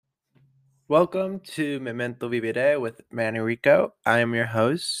Welcome to Memento Vivere with Manny Rico. I am your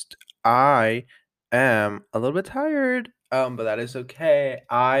host. I am a little bit tired, but that is okay.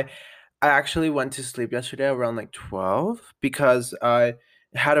 I actually went to sleep yesterday around like 12 because I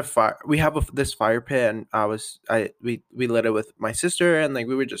had a fire. We have this fire pit, and we lit it with my sister, and like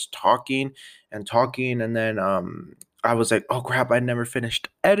we were just talking and talking, and then I was like, oh crap, I never finished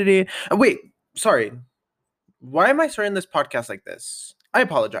editing. Wait, sorry. Why am I starting this podcast like this? I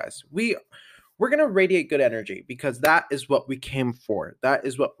apologize. We're going to radiate good energy because that is what we came for. That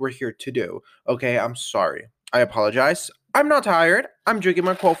is what we're here to do. Okay, I'm sorry. I apologize. I'm not tired. I'm drinking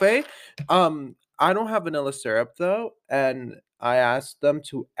my coffee. I don't have vanilla syrup though, and I asked them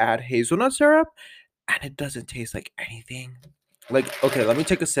to add hazelnut syrup, and it doesn't taste like anything. Like, okay, let me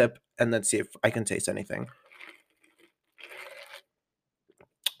take a sip and then see if I can taste anything.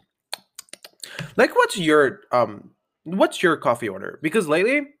 Like, what's your coffee order? Because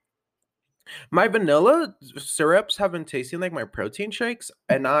lately my vanilla syrups have been tasting like my protein shakes,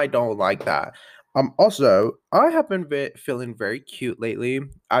 and I don't like that. Also, I have been feeling very cute lately.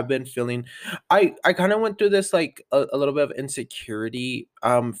 I've been feeling, I kind of went through this like a little bit of insecurity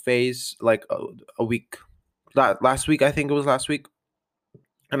phase like a week, last week. I think it was last week,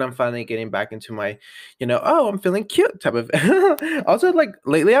 and I'm finally getting back into my, oh, I'm feeling cute type of. Also, like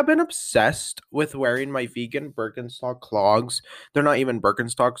lately, I've been obsessed with wearing my vegan Birkenstock clogs. They're not even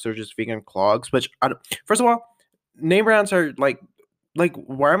Birkenstocks; they're just vegan clogs. Which, first of all, name brands are like,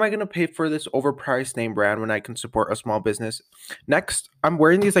 why am I gonna pay for this overpriced name brand when I can support a small business? Next, I'm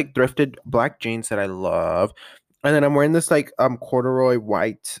wearing these like thrifted black jeans that I love, and then I'm wearing this like corduroy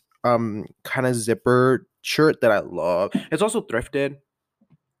white kind of zipper shirt that I love. It's also thrifted.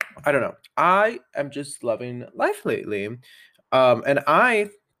 I don't know. I am just loving life lately. And I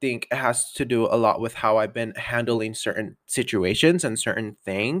think it has to do a lot with how I've been handling certain situations and certain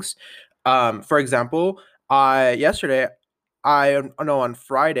things. For example, I no, on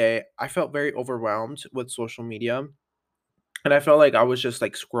Friday, I felt very overwhelmed with social media. And I felt like I was just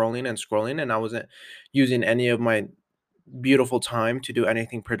like scrolling and scrolling, and I wasn't using any of my beautiful time to do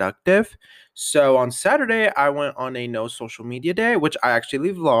anything productive. So on Saturday, I went on a no social media day, which I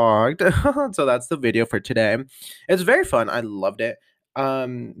actually vlogged. So that's the video for today. It's very fun. I loved it.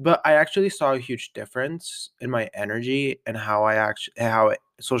 But I actually saw a huge difference in my energy and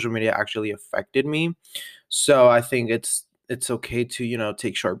social media actually affected me. So I think it's okay to,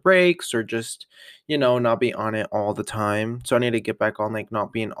 take short breaks or just, not be on it all the time. So I need to get back on like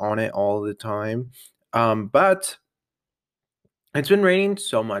not being on it all the time. But it's been raining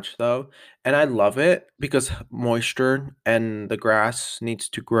so much though, and I love it because moisture and the grass needs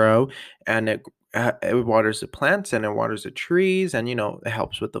to grow, and it waters the plants and it waters the trees, and it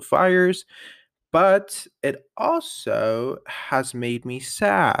helps with the fires. But it also has made me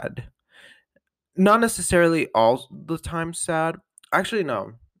sad. Not necessarily all the time sad. Actually,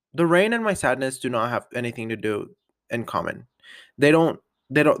 no. The rain and my sadness do not have anything to do in common. They don't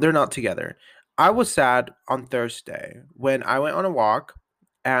they're not together. I was sad on Thursday when I went on a walk,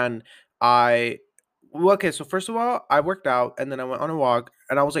 and I well, okay, so first of all, I worked out and then I went on a walk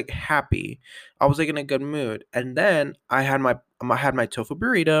and I was like happy. I was like in a good mood. And then I had my tofu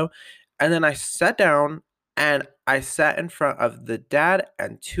burrito, and then I sat down and I sat in front of the dad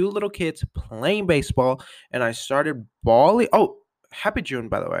and two little kids playing baseball, and I started bawling. Oh, happy June,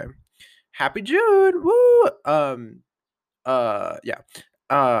 by the way. Happy June. Woo. Yeah.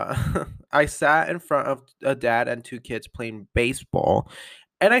 I sat in front of a dad and two kids playing baseball,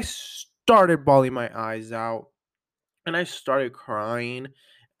 and I started bawling my eyes out, and I started crying.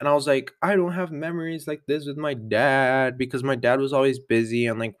 And I was like, I don't have memories like this with my dad because my dad was always busy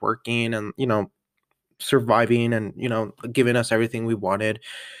and like working and, surviving and, giving us everything we wanted.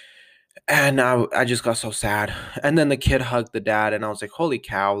 And I just got so sad. And then the kid hugged the dad, and I was like, holy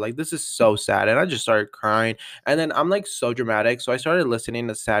cow, like this is so sad. And I just started crying. And then I'm like so dramatic. So I started listening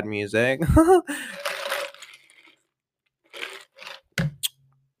to sad music.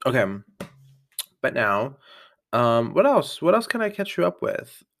 Okay. But now, what else? What else can I catch you up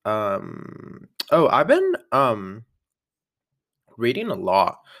with? Oh, I've been reading a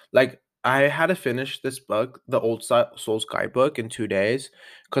lot. Like I had to finish this book, the Old Souls Guidebook, in 2 days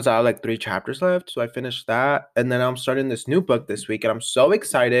because I had like 3 chapters left. So I finished that, and then I'm starting this new book this week, and I'm so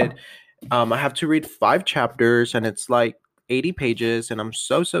excited. I have to read 5 chapters, and it's like 80 pages, and I'm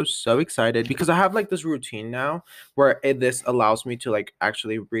so so so excited because I have like this routine now where this allows me to like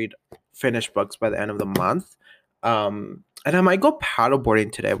actually read finish books by the end of the month. And I might go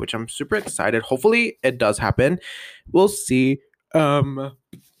paddleboarding today, which I'm super excited. Hopefully, it does happen. We'll see. Um,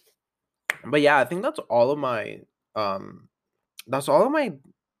 but yeah, I think um that's all of my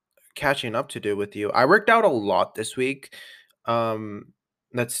catching up to do with you. I worked out a lot this week. Um,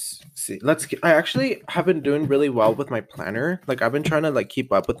 let's see. I actually have been doing really well with my planner. Like I've been trying to like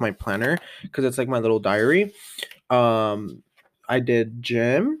keep up with my planner because it's like my little diary. Um, I did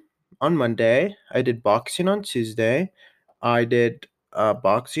gym on Monday. I did boxing on Tuesday. I did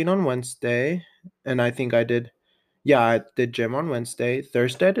boxing on Wednesday, and I think I did. Yeah, I did gym on Wednesday.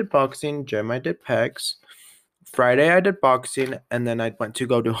 Thursday I did boxing. Gym I did pecs. Friday I did boxing, and then I went to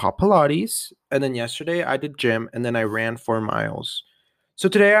go do hot Pilates. And then yesterday I did gym, and then I ran 4 miles. So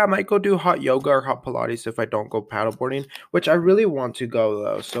today I might go do hot yoga or hot Pilates if I don't go paddleboarding, which I really want to go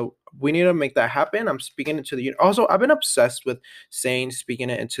though. So we need to make that happen. I'm speaking it to the also I've been obsessed with saying speaking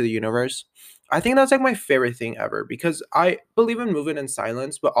it into the universe. I think that's like my favorite thing ever because I believe in moving in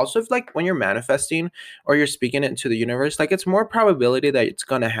silence, but also if like when you're manifesting or you're speaking it into the universe, like it's more probability that it's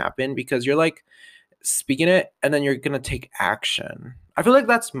gonna happen because you're like speaking it and then you're gonna take action. I feel like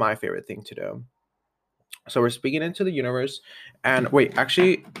that's my favorite thing to do. So we're speaking into the universe. And wait,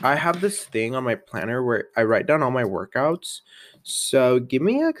 actually, I have this thing on my planner where I write down all my workouts. So give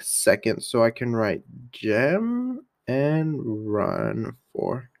me a second so I can write gym and run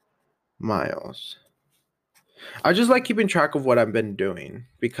 4 miles. I just like keeping track of what I've been doing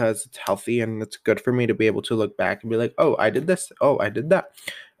because it's healthy and it's good for me to be able to look back and be like, oh, I did this. Oh, I did that.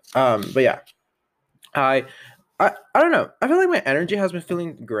 But yeah, I I don't know. I feel like my energy has been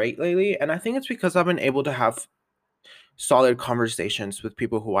feeling great lately, and I think it's because I've been able to have solid conversations with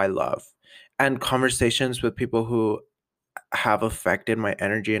people who I love and conversations with people who have affected my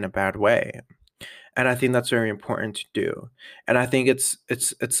energy in a bad way. And I think that's very important to do. And I think it's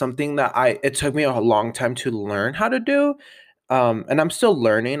something that I it took me a long time to learn how to do. And I'm still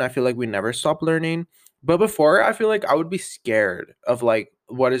learning. I feel like we never stop learning. But before, I feel like I would be scared of like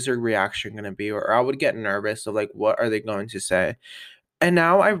what is their reaction going to be, or I would get nervous of like what are they going to say. And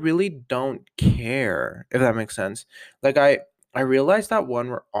now I really don't care, if that makes sense. Like I realized that one,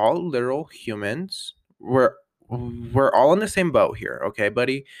 we're all literal humans. We're all in the same boat here, okay,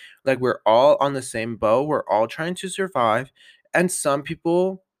 buddy? Like we're all on the same boat. We're all trying to survive. And some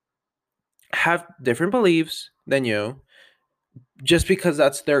people have different beliefs than you just because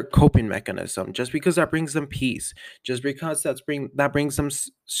that's their coping mechanism, just because that brings them peace, just because that brings them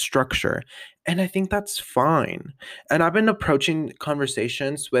structure. And I think that's fine. And I've been approaching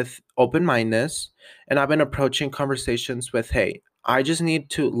conversations with open mindedness, and I've been approaching conversations with, hey, I just need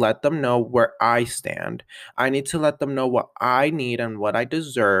to let them know where I stand. I need to let them know what I need and what I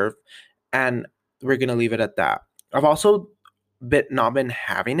deserve, and we're gonna leave it at that. I've also not been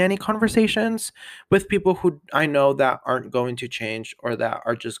having any conversations with people who I know that aren't going to change or that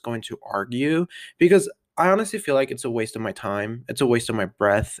are just going to argue because I honestly feel like it's a waste of my time. It's a waste of my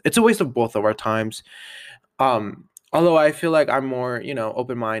breath. It's a waste of both of our times. Although I feel like I'm more,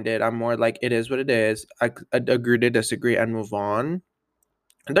 open-minded. I'm more like it is what it is. I agree to disagree and move on.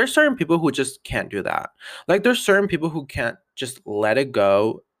 And there's certain people who just can't do that. Like there's certain people who can't just let it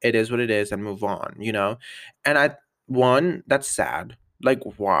go. It is what it is and move on. And one, that's sad. Like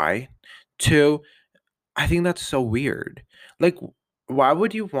why? Two, I think that's so weird. Like why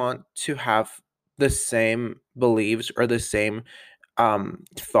would you want to have the same beliefs or the same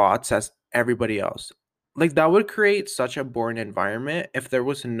thoughts as everybody else? Like that would create such a boring environment if there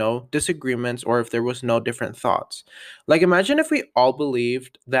was no disagreements or if there was no different thoughts. Like imagine if we all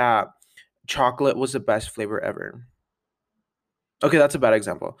believed that chocolate was the best flavor ever. Okay, that's a bad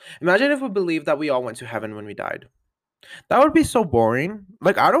example. Imagine if we believed that we all went to heaven when we died. That would be so boring.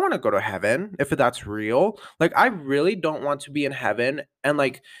 Like I don't want to go to heaven if that's real. Like I really don't want to be in heaven and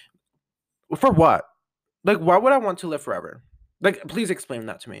like for what? Like why would I want to live forever? Like please explain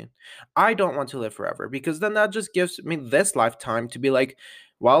that to me. I don't want to live forever because then that just gives me this lifetime to be like,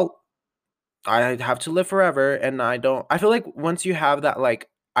 well, I have to live forever and I feel like once you have that like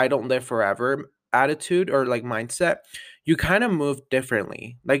I don't live forever attitude or like mindset, you kind of move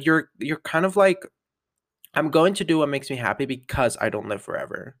differently. Like you're kind of like I'm going to do what makes me happy because I don't live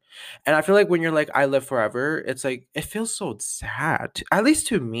forever. And I feel like when you're like, I live forever, it's like, it feels so sad, at least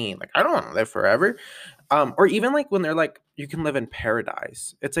to me. Like, I don't want to live forever. Or even like when they're like, you can live in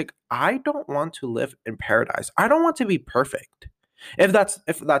paradise. It's like, I don't want to live in paradise. I don't want to be perfect. If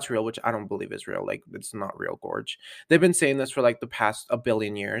that's real, which I don't believe is real, like it's not real, Gorge. They've been saying this for like the past a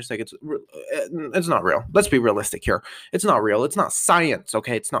billion years. Like it's not real. Let's be realistic here. It's not real. It's not science.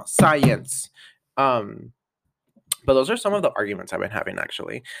 Okay, it's not science. Um, but those are some of the arguments I've been having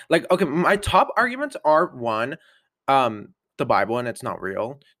actually. Like, okay, my top arguments are one, the Bible and it's not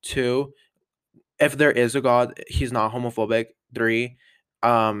real. Two, if there is a God, he's not homophobic. Three,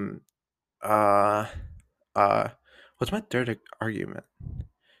 um, uh, uh, what's my third argument?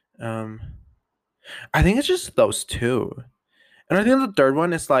 Um, I think it's just those two. And I think the third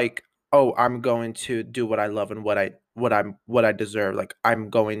one is like, oh, I'm going to do what I love and what I deserve. Like I'm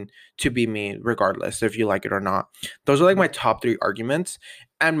going to be me regardless if you like it or not. Those are like my top three arguments.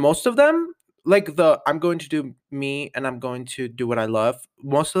 And most of them, like the I'm going to do me and I'm going to do what I love.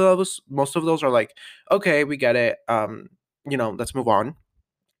 Most of those are like, okay, we get it. Let's move on.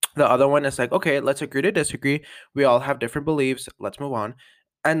 The other one is like, okay, let's agree to disagree. We all have different beliefs. Let's move on.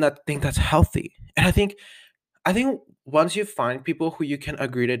 And I think that's healthy. And I think once you find people who you can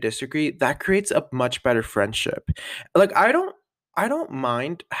agree to disagree, that creates a much better friendship. Like I don't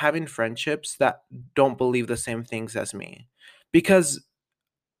mind having friendships that don't believe the same things as me because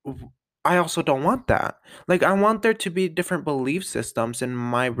I also don't want that. Like I want there to be different belief systems in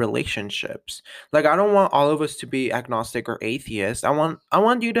my relationships. Like I don't want all of us to be agnostic or atheist. I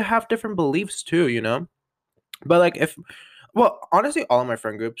want you to have different beliefs too, you know? But like if well, honestly, all of my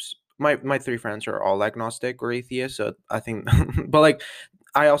friend groups, my three friends are all agnostic or atheist. So I think, but like,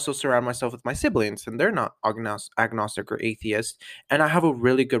 I also surround myself with my siblings, and they're not agnostic or atheist, and I have a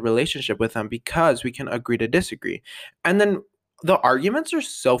really good relationship with them because we can agree to disagree, and then the arguments are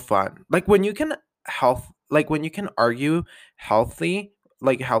so fun. Like when you can argue healthy,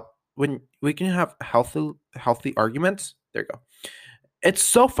 like how when we can have healthy arguments. There you go. It's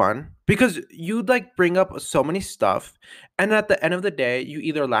so fun because you like bring up so many stuff, and at the end of the day, you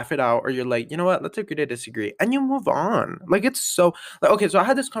either laugh it out or you're like, you know what, let's agree to disagree, and you move on. Like it's so like okay. So I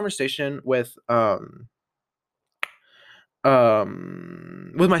had this conversation with my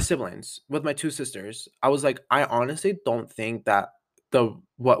siblings, with my two sisters. I was like, I honestly don't think that the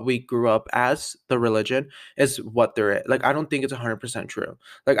what we grew up as the religion is what there is. Like I don't think it's 100% true.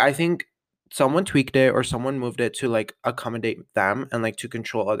 Like I think someone tweaked it or someone moved it to like accommodate them and like to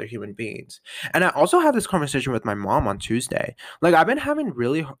control other human beings. And I also had this conversation with my mom on Tuesday. Like I've been having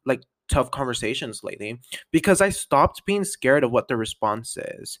really like tough conversations lately because I stopped being scared of what the response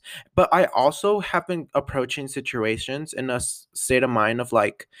is, but I also have been approaching situations in a state of mind of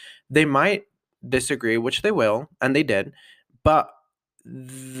like they might disagree, which they will, and they did, but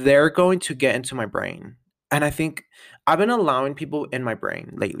they're going to get into my brain. And I think I've been allowing people in my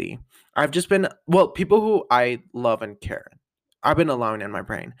brain lately. I've just been, well, people who I love and care. I've been allowing in my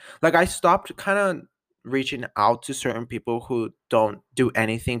brain. Like I stopped kind of reaching out to certain people who don't do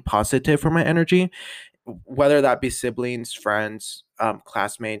anything positive for my energy, whether that be siblings, friends,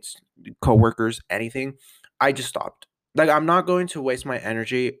 classmates, coworkers, anything. I just stopped. Like I'm not going to waste my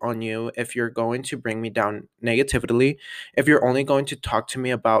energy on you if you're going to bring me down negatively, if you're only going to talk to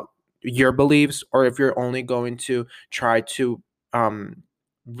me about your beliefs, or if you're only going to try to um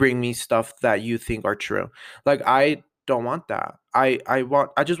bring me stuff that you think are true. Like I don't want that. I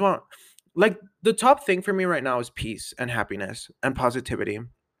just want like the top thing for me right now is peace and happiness and positivity.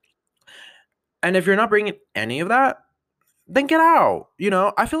 And if you're not bringing any of that, then get out.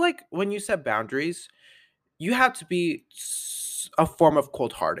 I feel like when you set boundaries, you have to be a form of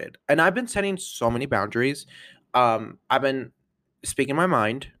cold hearted. And I've been setting so many boundaries. I've been speaking my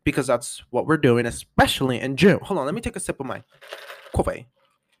mind because that's what we're doing, especially in June. Hold on, let me take a sip of my coffee.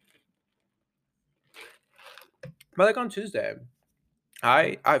 But like on Tuesday,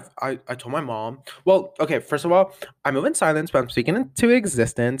 I told my mom. Well, okay, first of all, I move in silence, but I'm speaking into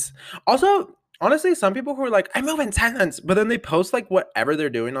existence. Also, honestly, some people who are like, I move in silence, but then they post like whatever they're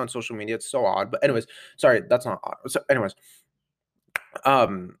doing on social media. It's so odd. But anyways, sorry, that's not odd. So, anyways,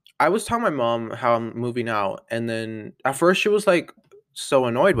 I was telling my mom how I'm moving out, and then at first she was like so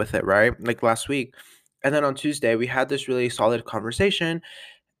annoyed with it, right? Like last week. And then on Tuesday, we had this really solid conversation,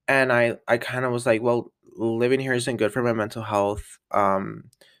 and I kind of was like, well, living here isn't good for my mental health.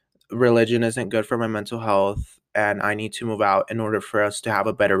 Religion isn't good for my mental health, and I need to move out in order for us to have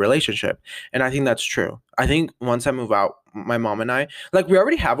a better relationship. And I think that's true. I think once I move out, my mom and I, like, we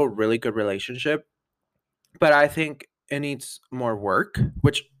already have a really good relationship, but I think it needs more work,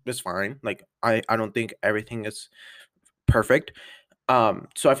 which is fine. Like I don't think everything is perfect.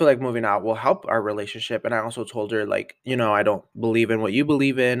 So I feel like moving out will help our relationship. And I also told her, like, I don't believe in what you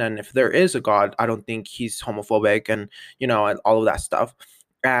believe in, and if there is a God, I don't think he's homophobic, and and all of that stuff.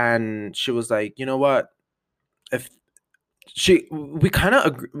 And she was like, you know what, if we kind of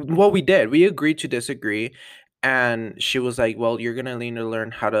agree, well, we agreed to disagree. And she was like, well, you're gonna need to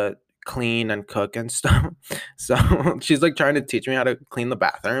learn how to clean and cook and stuff. So she's like trying to teach me how to clean the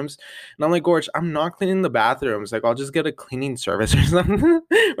bathrooms, and I'm like, Gorge, I'm not cleaning the bathrooms. Like I'll just get a cleaning service or something.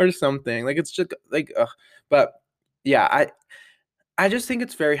 Or something. Like it's just like ugh. But yeah, I just think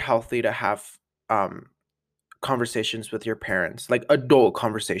it's very healthy to have um conversations with your parents, like adult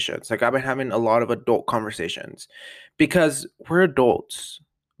conversations. Like I've been having a lot of adult conversations because we're adults.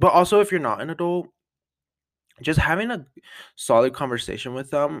 But also, if you're not an adult, just having a solid conversation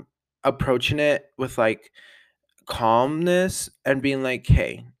with them, approaching it with like calmness and being like,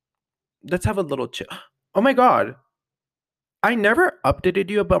 hey, let's have a little chill. Oh my God. I never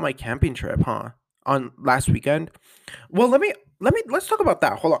updated you about my camping trip, huh? On last weekend. Well, let's talk about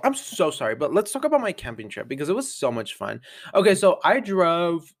that. Hold on. I'm so sorry, but let's talk about my camping trip because it was so much fun. Okay, so I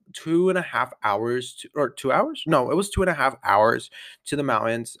drove 2.5 hours or 2 hours? No, it was 2.5 hours to the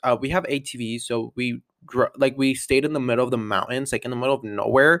mountains. We have ATVs, so we stayed in the middle of the mountains, like in the middle of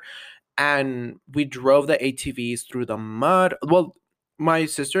nowhere, and we drove the ATVs through the mud. Well, my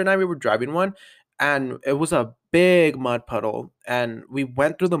sister and I, we were driving one, and it was a big mud puddle, and we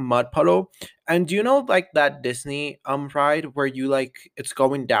went through the mud puddle. And do you know like that Disney ride where you like it's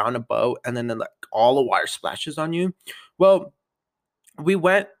going down a boat and then like all the water splashes on you? Well, we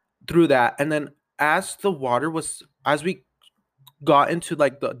went through that, and then as we got into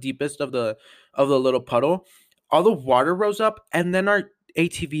like the deepest of the little puddle, all the water rose up, and then our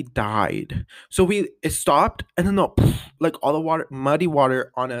ATV died. So it stopped, and then like all the water, muddy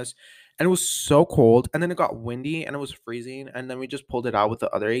water on us, and it was so cold. And then it got windy, and it was freezing. And then we just pulled it out with the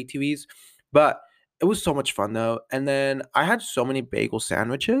other ATVs, but it was so much fun though. And then I had so many bagel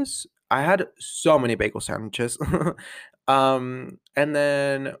sandwiches. I had so many bagel sandwiches. And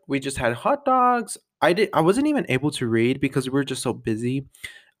then we just had hot dogs. I wasn't even able to read because we were just so busy.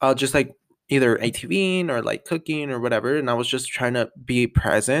 Just like either ATVing or like cooking or whatever, and I was just trying to be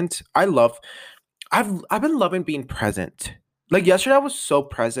present. I've been loving being present. Like yesterday I was so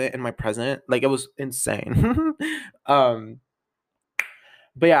present in my present. Like it was insane. um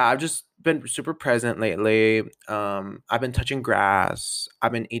but yeah, I've just been super present lately. I've been touching grass.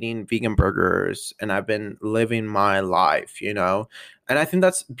 I've been eating vegan burgers, and I've been living my life. And I think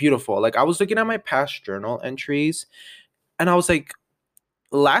that's beautiful. Like I was looking at my past journal entries, and I was like,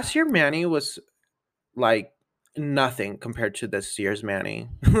 last year Manny was like nothing compared to this year's Manny.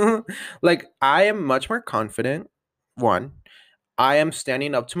 Like I am much more confident. One, I am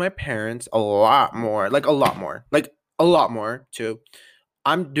standing up to my parents a lot more, like a lot more, like a lot more. Two,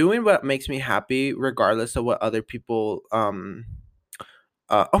 I'm doing what makes me happy regardless of what other people oh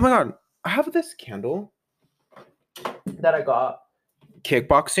my God, I have this candle that I got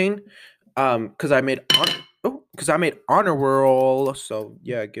kickboxing because I made honor roll. So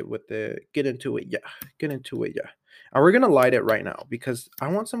yeah, get into it. Yeah, get into it. Yeah. And we're gonna light it right now because I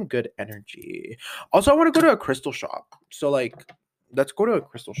want some good energy. Also, I want to go to a crystal shop. So like, let's go to a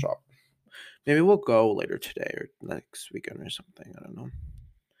crystal shop. Maybe we'll go later today or next weekend or something. I don't know.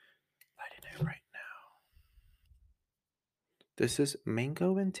 Lighting it right now. This is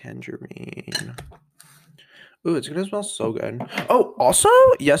mango and tangerine. Ooh, it's gonna smell so good. Oh, also,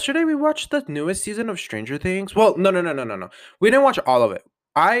 yesterday we watched the newest season of Stranger Things. Well, no. We didn't watch all of it.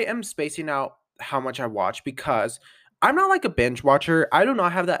 I am spacing out how much I watch because I'm not like a binge watcher. I do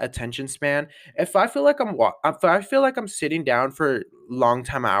not have that attention span. If I feel like I'm sitting down for long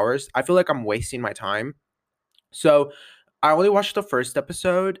time hours, I feel like I'm wasting my time. So I only watched the first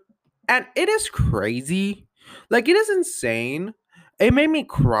episode, and it is crazy. Like it is insane. It made me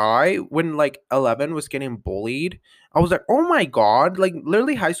cry when like 11 was getting bullied. I was like, "Oh my God, like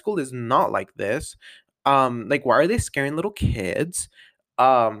literally high school is not like this." Like why are they scaring little kids?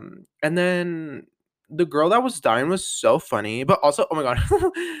 And then the girl that was dying was so funny, but also, oh my God.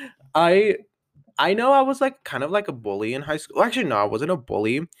 I I know I was like kind of like a bully in high school. Well, actually, no, I wasn't a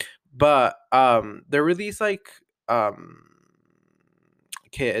bully, but there were these like um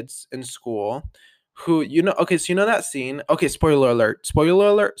kids in school who okay, so you know that scene. Okay, spoiler alert, spoiler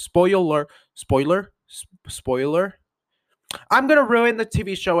alert, spoiler. I'm gonna ruin the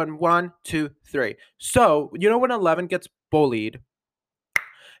TV show in one, two, three. So you know when 11 gets bullied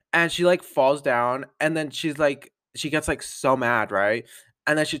and she like falls down, and then she gets like so mad, right?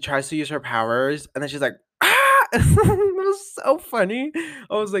 And then she tries to use her powers, and then she's like, ah! It was so funny.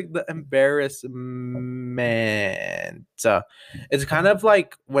 I was like, the embarrassment. It's kind of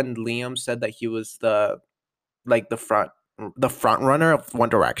like when Liam said that he was like the front runner of One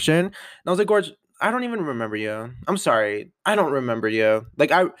Direction. And I was like, Gorge, I don't even remember you. I'm sorry. I don't remember you.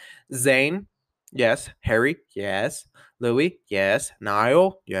 Zayn, yes. Harry, yes. Louis, yes.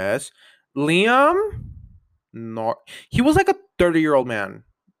 Niall, yes. Liam, no. He was like a 30-year-old man.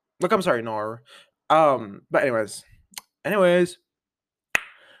 Like, I'm sorry, Nor. But anyways,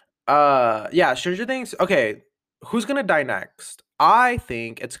 yeah, Stranger Things. Okay, who's gonna die next? I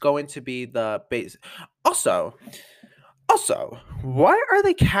think it's going to be the base. Also, why are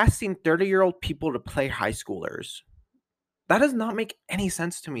they casting 30-year-old people to play high schoolers? That does not make any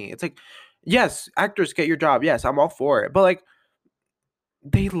sense to me. It's like, yes, actors get your job. Yes, I'm all for it. But like,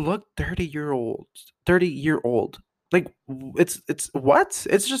 they look 30-year old. Like it's what?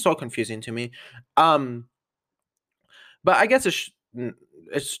 It's just so confusing to me. Um, but I guess it's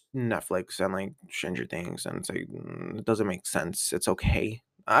Netflix and like Stranger Things, and it's like it doesn't make sense. It's okay.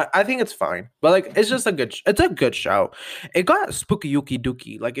 I think it's fine, but like it's just it's a good show. It got spooky yuki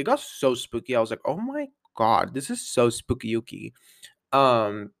dooky, like it got so spooky. I was like, oh my god, this is so spooky yuki.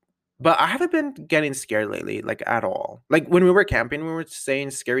 Um, but I haven't been getting scared lately, like at all. Like when we were camping, we were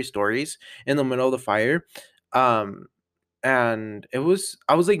saying scary stories in the middle of the fire. Um, and I was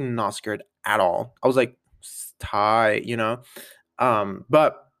like not scared at all. I was like tight, you know.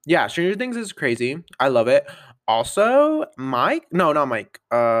 But yeah, Stranger Things is crazy. I love it. Also, Mike, no, not Mike.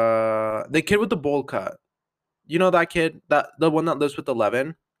 The kid with the bowl cut. You know that kid, that the one that lives with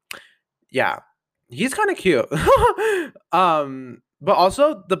 11. Yeah, he's kind of cute. But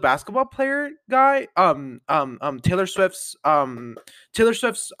also the basketball player guy, Taylor Swift's,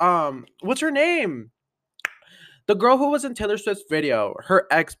 what's her name? The girl who was in Taylor Swift's video, her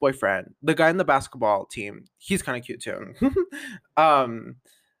ex boyfriend, the guy in the basketball team, he's kind of cute too. um,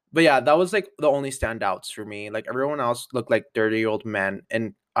 but yeah, that was like the only standouts for me. Like everyone else looked like 30-year-old men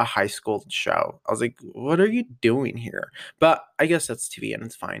in a high school show. I was like, what are you doing here? But I guess that's TV and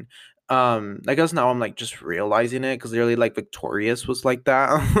it's fine. I guess now I'm like just realizing it because literally like Victorious was like that.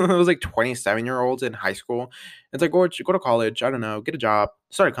 It was like 27-year-olds in high school. It's like go to college, I don't know, get a job,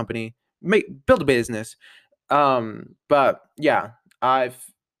 start a company, build a business. But yeah, I've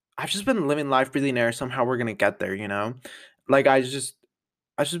just been living life breathing air. Somehow we're gonna get there, you know? Like I've just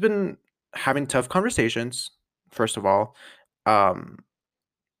been having tough conversations, first of all, um,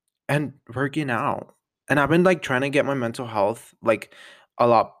 and working out. And I've been like trying to get my mental health like a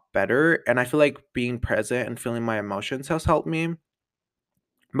lot better. And I feel like being present and feeling my emotions has helped me.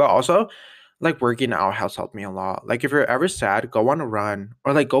 But also, like working out has helped me a lot. Like if you're ever sad, go on a run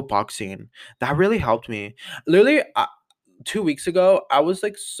or like go boxing. That really helped me. Literally, 2 weeks ago, I was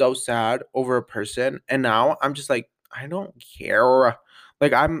like so sad over a person, and now I'm just like, I don't care.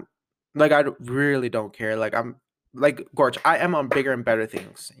 Like I really don't care. Like I'm like Gorge. I am on bigger and better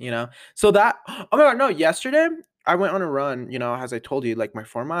things, you know. So that oh my god, no! Yesterday I went on a run. You know, as I told you, like my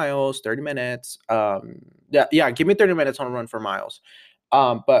 4 miles, 30 minutes. Yeah, yeah. Give me 30 minutes on a run for miles.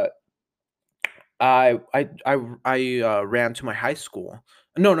 But I ran to my high school.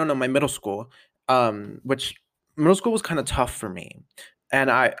 No, no, no, my middle school. Which middle school was kind of tough for me.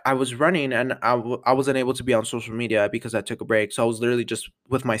 And I was running and I wasn't able to be on social media because I took a break. So I was literally just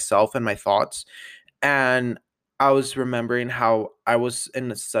with myself and my thoughts. And I was remembering how I was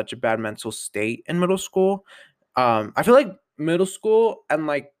in such a bad mental state in middle school. I feel like middle school and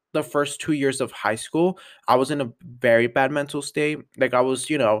like the first 2 years of high school, I was in a very bad mental state. Like I was,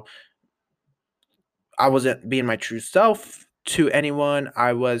 you know, I wasn't being my true self to anyone.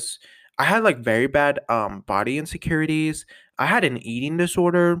 I had like very bad body insecurities. I had an eating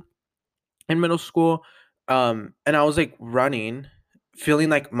disorder in middle school. And I was like running, feeling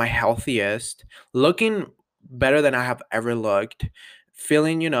like my healthiest, looking better than I have ever looked,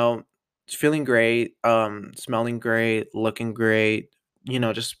 feeling, you know, feeling great, smelling great, looking great, you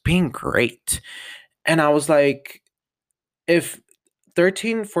know, just being great. And I was like, if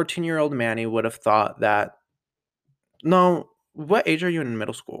 13, 14-year-old Manny would have thought that no, what age are you in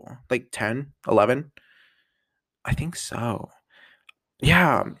middle school? Like 10, 11? I think so.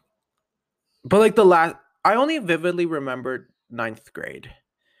 Yeah. But like I only vividly remembered ninth grade.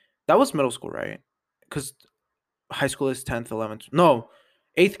 That was middle school, right? Because high school is 10th, 11th. No,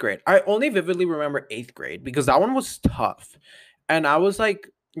 eighth grade. I only vividly remember eighth grade because that one was tough. And I was like,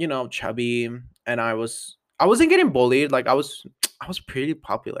 you know, chubby and I wasn't getting bullied. Like I was pretty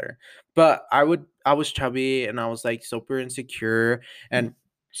popular. But I was chubby and I was like super insecure and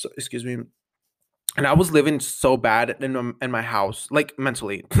so excuse me, and I was living so bad in my house, like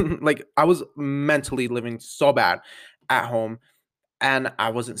mentally. Like I was mentally living so bad at home and I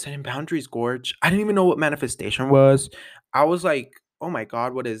wasn't setting boundaries, Gorge. I didn't even know what manifestation was. I was like, "Oh my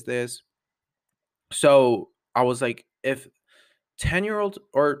god, what is this?" So, I was like, if 10-year-old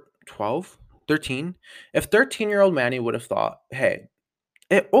or 12, 13, if 13-year-old Manny would have thought, "Hey,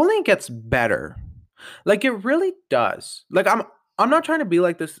 it only gets better." Like it really does. Like I'm not trying to be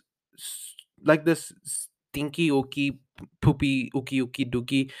like this stinky ooky poopy ooky ooky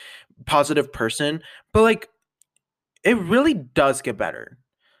dooky positive person, but like it really does get better.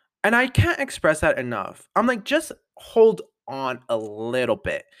 And I can't express that enough. I'm like just hold on a little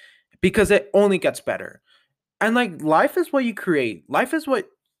bit because it only gets better. And like life is what you create. Life is what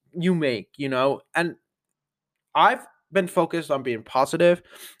you make, you know? And I've been focused on being positive,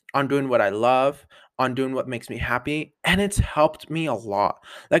 on doing what I love, on doing what makes me happy, and it's helped me a lot.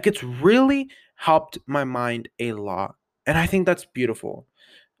 Like, it's really helped my mind a lot, and I think that's beautiful.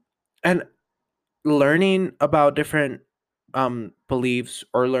 And learning about different beliefs,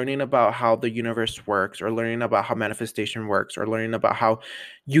 or learning about how the universe works, or learning about how manifestation works, or learning about how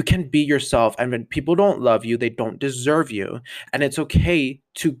you can be yourself, and when people don't love you, they don't deserve you, and it's okay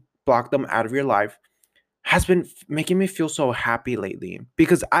to block them out of your life, has been making me feel so happy lately,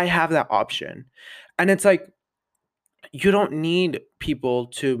 because I have that option. And it's like, you don't need people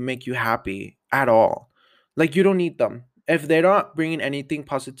to make you happy at all. Like, you don't need them. If they're not bringing anything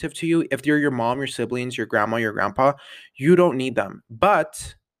positive to you, if you're your mom, your siblings, your grandma, your grandpa, you don't need them.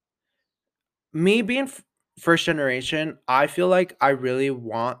 But me being first generation, I feel like I really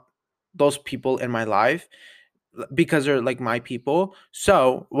want those people in my life, because they're like my people.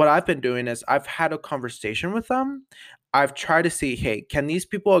 So what I've been doing is I've had a conversation with them. I've tried to see, hey, can these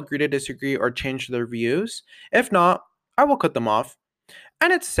people agree to disagree or change their views? If not, I will cut them off.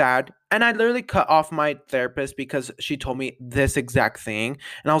 And it's sad. And I literally cut off my therapist because she told me this exact thing.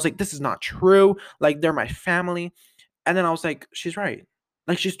 And I was like, this is not true. Like, they're my family. And then I was like, she's right.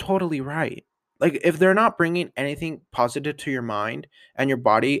 Like, she's totally right. Like, if they're not bringing anything positive to your mind and your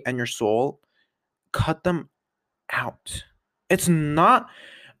body and your soul, cut them out. It's not,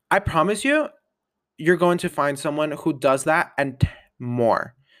 I promise you, you're going to find someone who does that and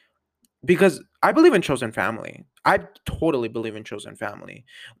more. Because I believe in chosen family. I totally believe in chosen family.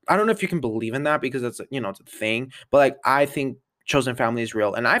 I don't know if you can believe in that, because it's, it's a thing, but like, I think chosen family is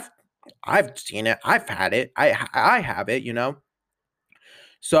real, and I've seen it. I've had it. I have it,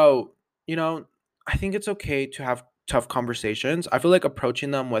 So, I think it's okay to have tough conversations. I feel like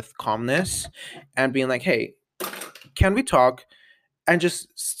approaching them with calmness and being like, "Hey, can we talk?" and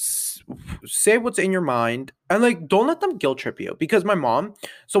just say what's in your mind, and like, don't let them guilt trip you, because my mom,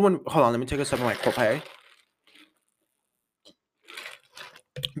 so when hold on, let me take a sip of my coffee.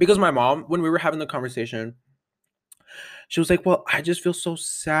 Because my mom, when we were having the conversation, she was like, well, I just feel so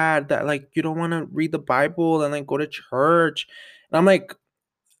sad that like you don't want to read the Bible and like go to church. And I'm like,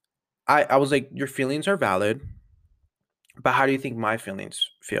 I was like, your feelings are valid, but how do you think my feelings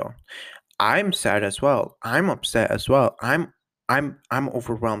feel? I'm sad as well. I'm upset as well. I'm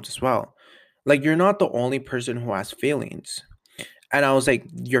overwhelmed as well. Like, you're not the only person who has feelings. And I was like,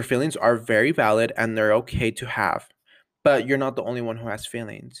 your feelings are very valid and they're okay to have, but you're not the only one who has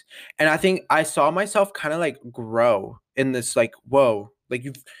feelings. And I think I saw myself kind of like grow in this, like, whoa, like,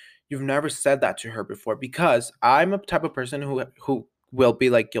 you've never said that to her before, because I'm a type of person who will be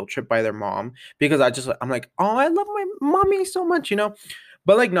like guilt tripped by their mom, because I'm like, oh, I love my mommy so much.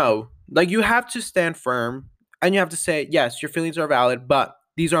 But like, no, like, you have to stand firm, and you have to say, yes, your feelings are valid, but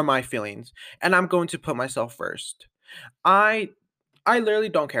these are my feelings, and I'm going to put myself first. I I literally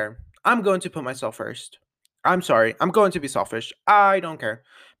don't care. I'm going to put myself first. I'm sorry. I'm going to be selfish. I don't care.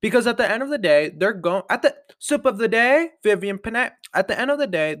 Because at the end of the day, they're going at the soup of the day, Vivian Panette. At the end of the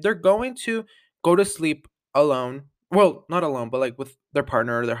day, they're going to go to sleep alone. Well, not alone, but like with their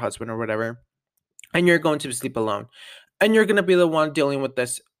partner or their husband or whatever. And you're going to sleep alone. And you're going to be the one dealing with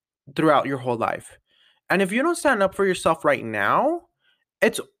this throughout your whole life. And if you don't stand up for yourself right now,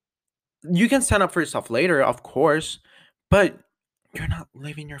 it's you can stand up for yourself later, of course, but you're not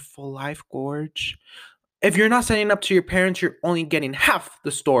living your full life, Gorge. If you're not standing up to your parents, you're only getting half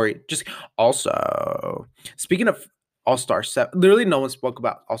the story. Just also, speaking of All Star 7, literally no one spoke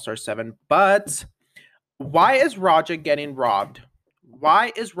about All Star 7, but why is Raja getting robbed?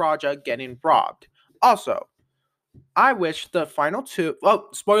 Why is Raja getting robbed? Also, I wish the final two, oh,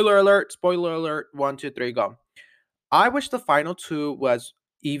 spoiler alert, 1, 2, 3, go. I wish the final two was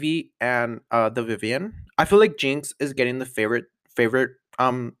Evie and the Vivian. I feel like Jinx is getting the favorite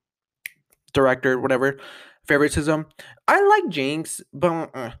director, whatever, favoritism. I like Jinx,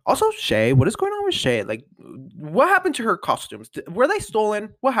 but also Shay. What is going on with Shay? Like, what happened to her costumes? Were they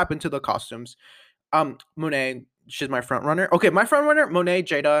stolen? What happened to the costumes? Monet, she's my front runner. Okay, my front runner, Monet,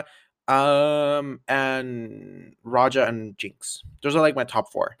 Jada, and Raja and Jinx. Those are like my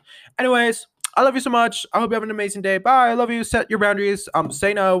top four. Anyways, I love you so much. I hope you have an amazing day. Bye. I love you. Set your boundaries.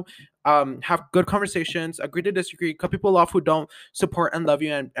 Say no. Have good conversations. Agree to disagree. Cut people off who don't support and love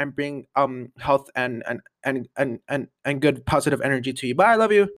you, and bring health and good positive energy to you. Bye. I love you.